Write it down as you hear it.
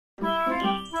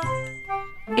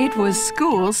It was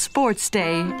school sports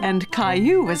day, and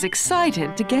Caillou was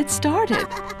excited to get started.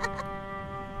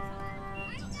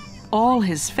 All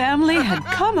his family had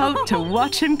come out to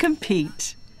watch him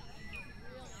compete.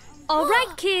 All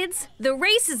right, kids, the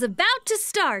race is about to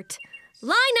start.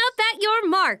 Line up at your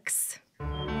marks.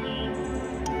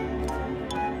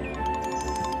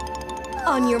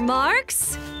 On your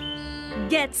marks,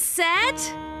 get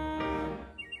set,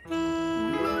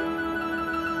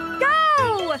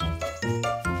 go!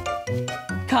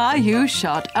 Caillou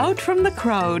shot out from the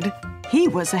crowd. He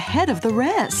was ahead of the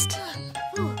rest.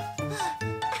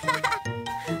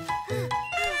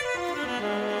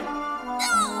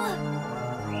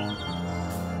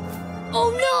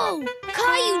 Oh no!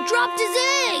 Caillou dropped his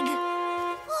egg!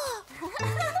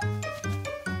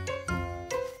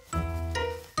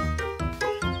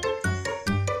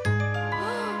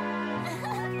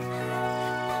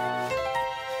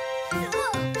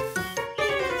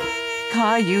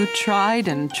 Caillou tried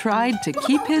and tried to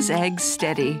keep his eggs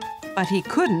steady, but he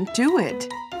couldn't do it.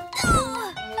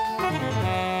 Oh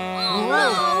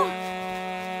no!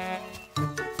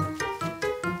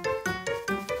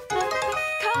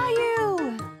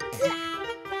 Caillou!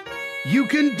 You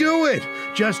can do it!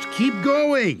 Just keep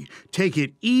going. Take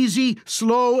it easy,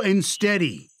 slow, and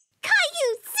steady.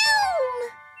 Caillou,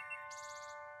 zoom!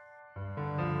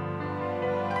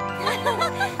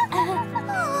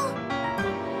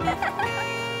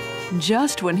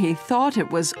 Just when he thought it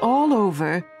was all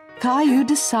over, Caillou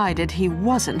decided he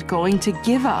wasn't going to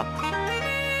give up.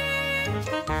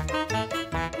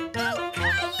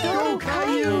 Go,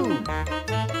 Caillou!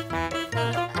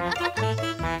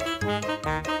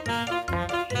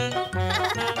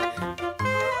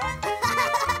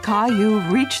 Caillou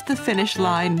reached the finish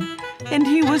line, and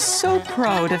he was so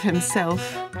proud of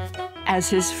himself. As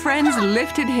his friends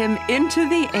lifted him into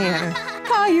the air,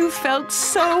 Caillou felt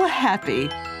so happy.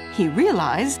 He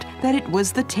realized that it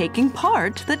was the taking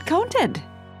part that counted.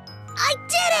 I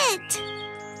did it!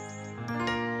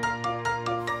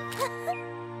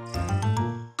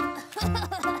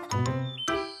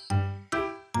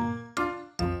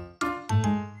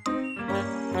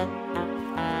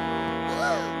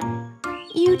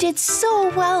 You did so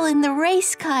well in the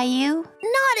race, Caillou.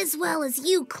 Not as well as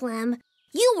you, Clem.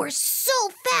 You were so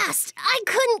fast, I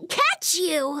couldn't catch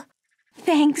you.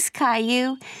 Thanks,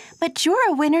 Caillou. But you're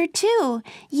a winner, too.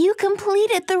 You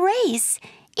completed the race.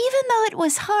 Even though it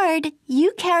was hard,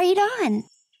 you carried on.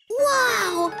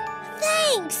 Wow!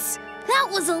 Thanks!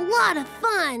 That was a lot of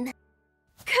fun.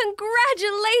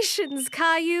 Congratulations,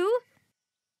 Caillou.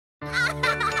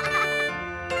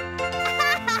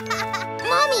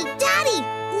 Mommy, Daddy,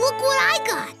 look what I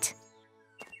got.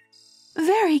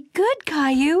 Very good,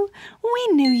 Caillou. We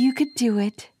knew you could do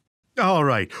it. All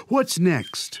right, what's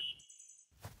next?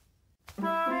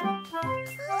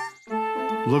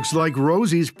 Looks like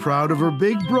Rosie's proud of her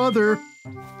big brother.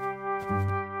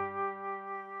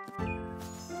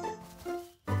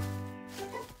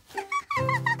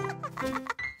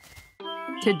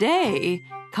 Today,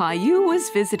 Caillou was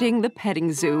visiting the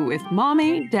petting zoo with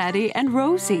Mommy, Daddy, and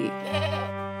Rosie.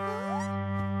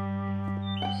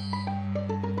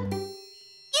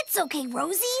 It's okay,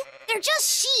 Rosie. They're just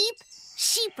sheep.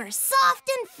 Sheep are soft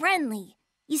and friendly.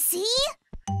 You see?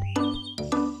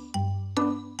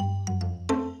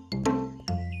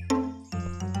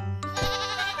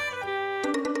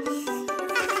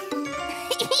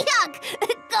 Yuck!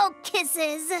 Go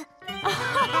kisses.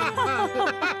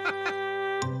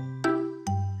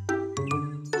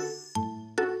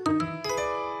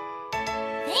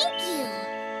 Thank you.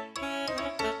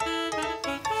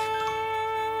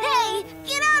 Hey,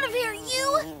 get out of here, you!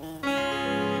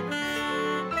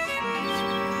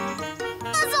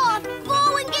 Buzz off!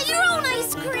 Go and get your own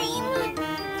ice cream!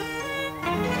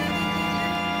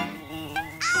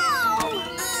 Ow!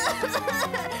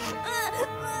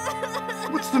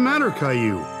 What's the matter,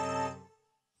 Caillou?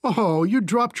 Oh, you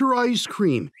dropped your ice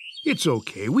cream. It's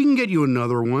okay, we can get you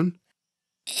another one.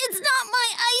 It's not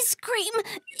my ice cream.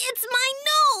 It's my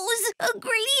nose. A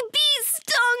greedy bee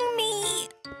stung me.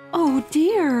 Oh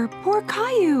dear, poor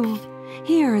Caillou.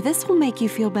 Here, this will make you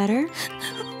feel better.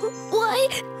 Why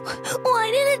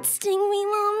did it sting me,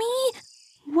 Mommy?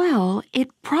 Well,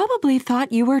 it probably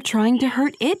thought you were trying to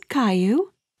hurt it,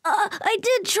 Caillou. I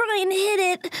did try and hit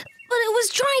it, but it was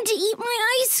trying to eat my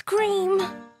ice cream.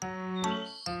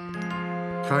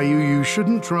 Caillou, you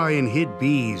shouldn't try and hit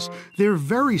bees. They're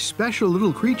very special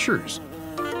little creatures.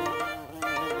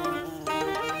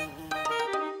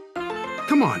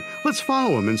 Come on, let's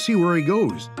follow him and see where he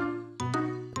goes.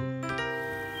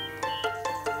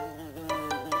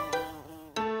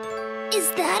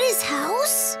 Is that his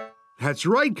house? That's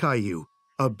right, Caillou.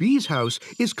 A bee's house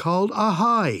is called a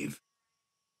hive.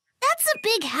 That's a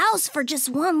big house for just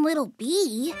one little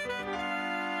bee.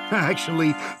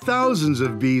 Actually, thousands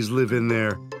of bees live in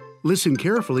there. Listen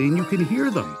carefully and you can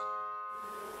hear them.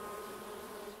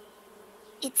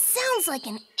 It sounds like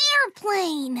an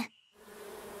airplane.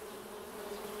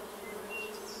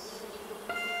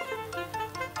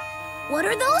 What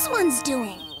are those ones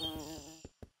doing?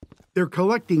 They're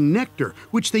collecting nectar,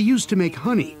 which they use to make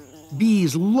honey.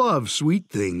 Bees love sweet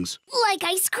things. Like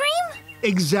ice cream?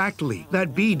 Exactly.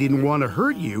 That bee didn't want to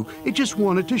hurt you. It just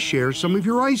wanted to share some of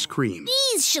your ice cream.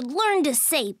 Bees should learn to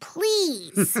say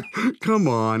please. Come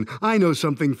on. I know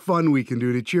something fun we can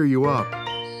do to cheer you up.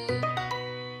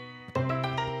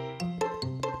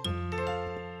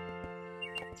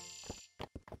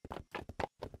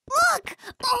 Look!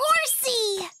 A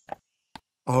horsey!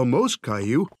 Almost,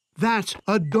 Caillou. That's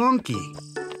a donkey.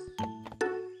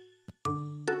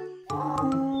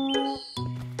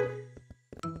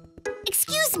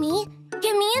 Excuse me,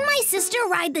 can me and my sister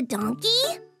ride the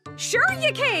donkey? Sure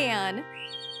you can.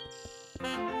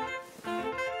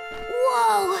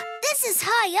 Whoa, this is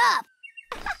high up.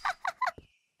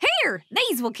 Here,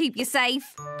 these will keep you safe.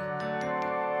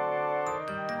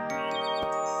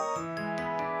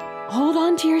 Hold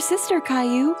on to your sister,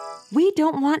 Caillou. We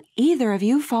don't want either of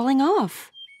you falling off.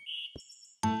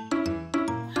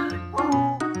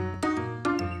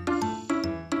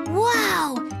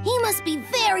 Wow, he must be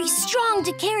very strong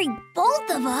to carry both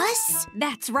of us.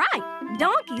 That's right.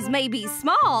 Donkeys may be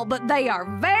small, but they are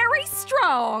very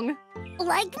strong.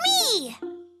 Like me.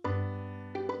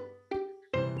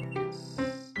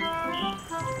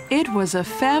 It was a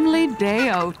family day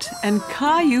out, and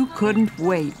Caillou couldn't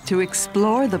wait to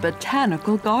explore the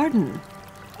botanical garden.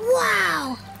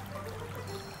 Wow!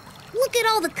 Look at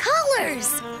all the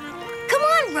colors! Come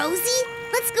on, Rosie,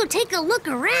 let's go take a look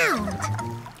around.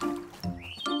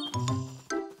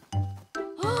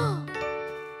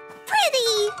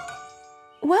 Pretty!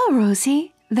 Well,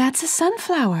 Rosie, that's a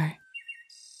sunflower.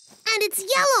 And it's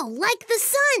yellow like the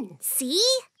sun, see?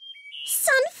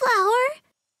 Sunflower,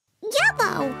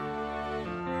 yellow.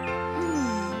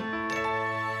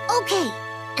 Okay,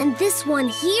 and this one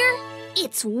here,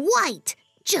 it's white,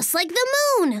 just like the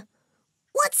moon.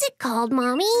 What's it called,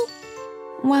 Mommy?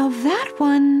 Well, that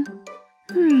one...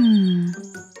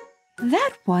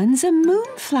 That one's a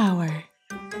moonflower.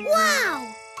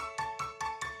 Wow!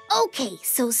 Okay,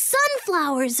 so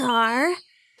sunflowers are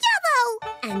yellow,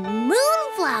 and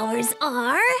moonflowers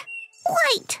are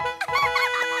white.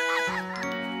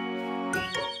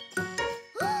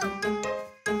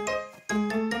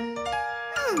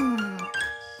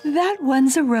 That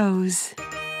one's a rose.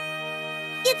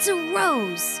 It's a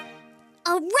rose.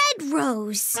 A red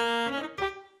rose.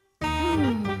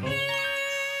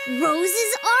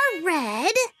 Roses are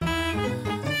red.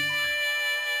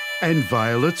 And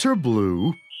violets are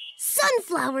blue.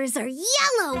 Sunflowers are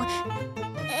yellow.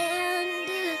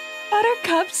 And...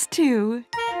 Buttercups, too.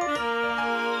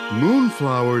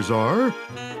 Moonflowers are.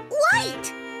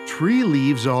 white. Tree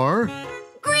leaves are.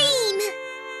 Green.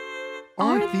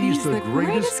 Aren't these the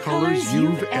greatest colors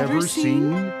you've ever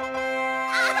seen?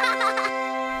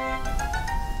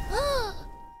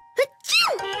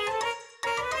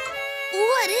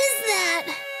 What is that?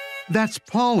 That's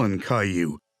pollen,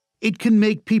 Caillou. It can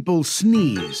make people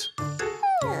sneeze.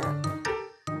 Yellow!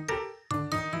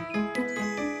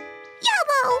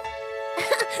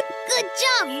 Good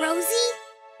job, Rosie.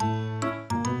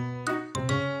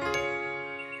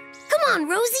 Come on,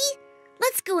 Rosie.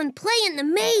 Let's go and play in the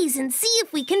maze and see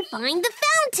if we can find the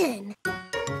fountain.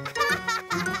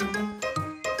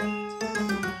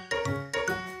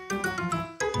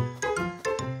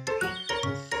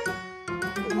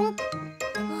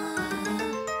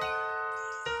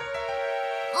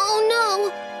 Oh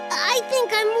no, I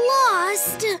think I'm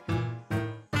lost.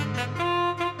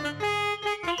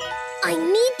 I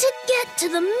need to get to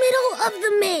the middle of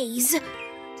the maze.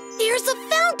 There's a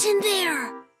fountain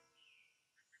there.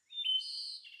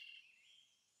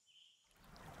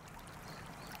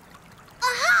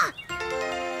 Aha!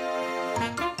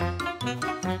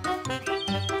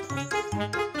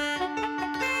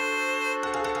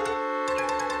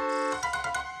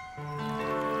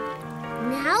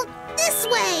 Now this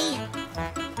way.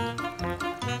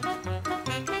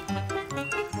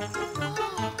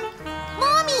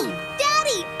 Mommy!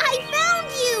 Daddy! I found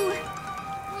you!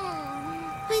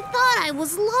 I thought I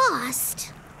was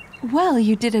lost. Well,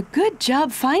 you did a good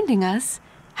job finding us.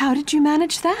 How did you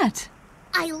manage that?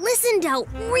 I listened out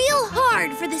real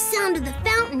hard for the sound of the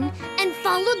fountain and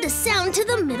followed the sound to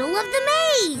the middle of the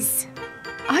maze.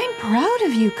 I'm proud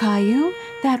of you, Caillou.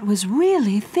 That was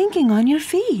really thinking on your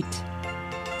feet.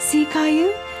 See,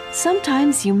 Caillou?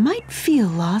 Sometimes you might feel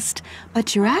lost,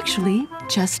 but you're actually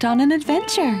just on an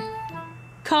adventure.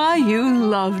 Caillou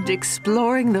loved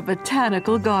exploring the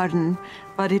botanical garden,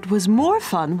 but it was more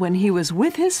fun when he was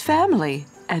with his family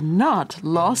and not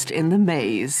lost in the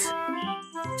maze.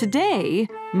 Today,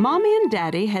 Mommy and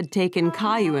Daddy had taken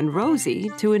Caillou and Rosie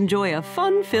to enjoy a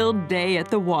fun-filled day at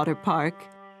the water park.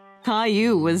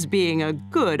 Caillou was being a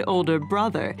good older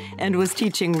brother and was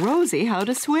teaching Rosie how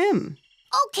to swim.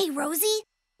 Okay, Rosie.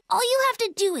 All you have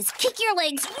to do is kick your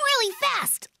legs really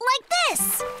fast, like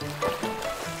this.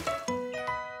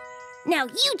 Now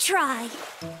you try.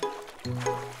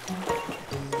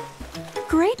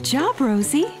 Great job,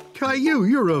 Rosie. Caillou,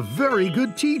 you're a very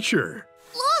good teacher.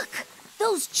 Look!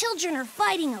 Those children are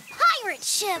fighting a pirate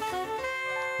ship.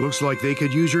 Looks like they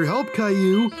could use your help,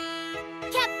 Caillou.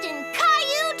 Captain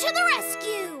Caillou to the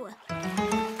rescue!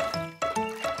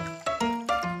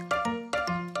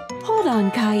 Hold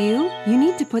on, Caillou. You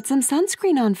need to put some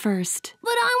sunscreen on first.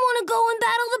 But I want to go and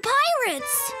battle the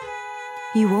pirates.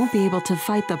 You won't be able to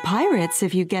fight the pirates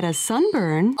if you get a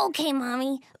sunburn. Okay,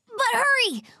 Mommy. But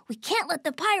hurry! We can't let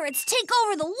the pirates take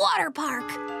over the water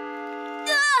park.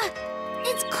 Ugh!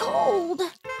 It's cold.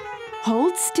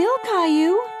 Hold still,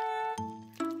 Caillou.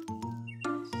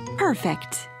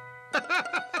 Perfect.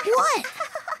 What?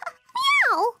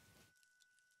 Meow!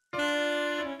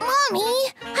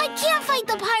 Mommy, I can't fight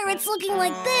the pirates looking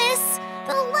like this.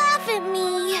 They'll laugh at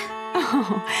me.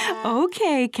 Oh,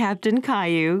 okay, Captain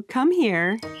Caillou. Come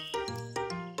here.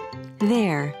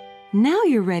 There. Now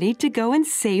you're ready to go and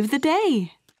save the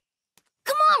day.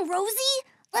 Come on, Rosie.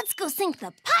 Let's go sink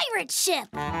the pirate ship.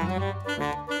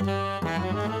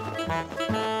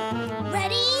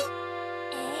 Ready?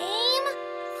 Aim,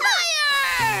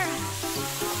 fire!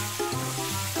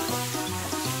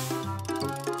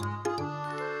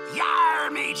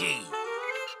 Yar, matey!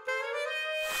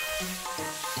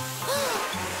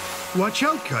 Watch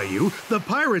out, Caillou. The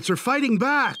pirates are fighting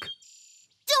back.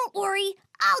 Don't worry.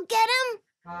 I'll get him.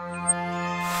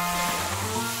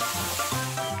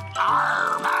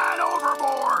 Arr, man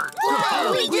overboard!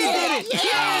 Whoa, we did it!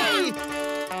 Yay!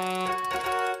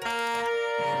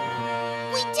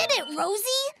 We did it,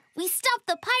 Rosie! We stopped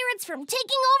the pirates from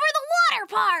taking over the water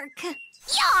park!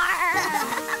 Yar!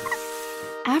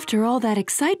 After all that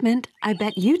excitement, I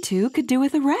bet you two could do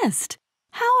with a rest.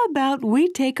 How about we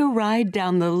take a ride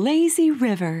down the lazy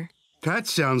river? That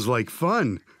sounds like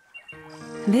fun.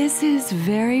 This is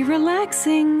very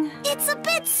relaxing. It's a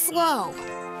bit slow.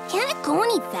 Can it go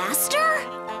any faster?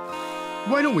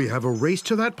 Why don't we have a race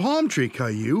to that palm tree,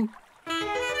 Caillou? Okay.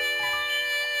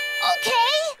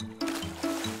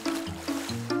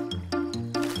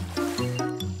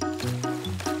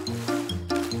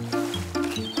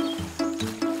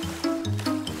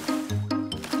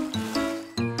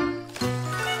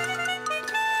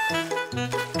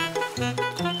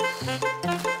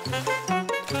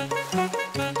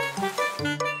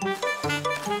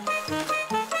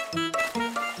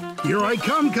 Here I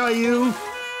come, Caillou.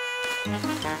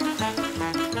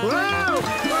 Whoa!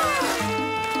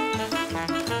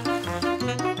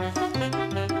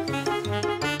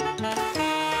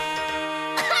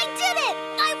 I did it!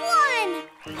 I won!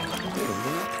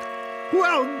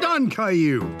 Well done,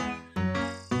 Caillou.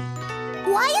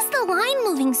 Why is the line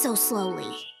moving so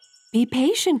slowly? Be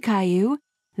patient, Caillou.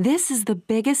 This is the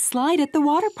biggest slide at the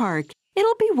water park.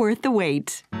 It'll be worth the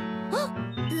wait.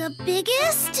 The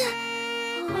biggest?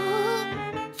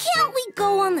 Can't we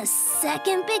go on the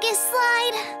second biggest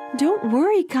slide? Don't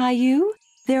worry, Caillou.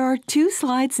 There are 2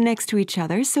 slides next to each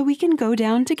other, so we can go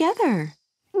down together.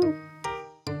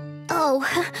 Oh,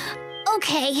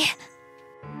 okay.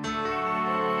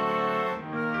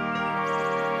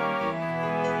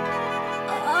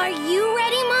 Are you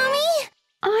ready, Mommy?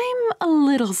 I'm a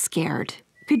little scared.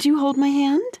 Could you hold my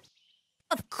hand?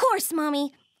 Of course,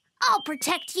 Mommy. I'll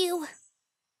protect you.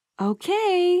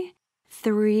 Okay.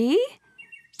 3,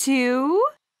 2,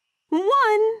 1.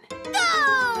 Go!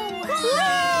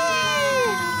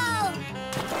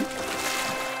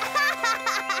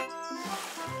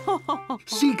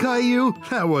 See, Caillou?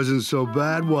 That wasn't so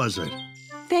bad, was it?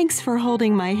 Thanks for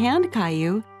holding my hand,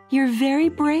 Caillou. You're very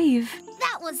brave.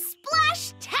 That was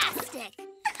splash-tastic!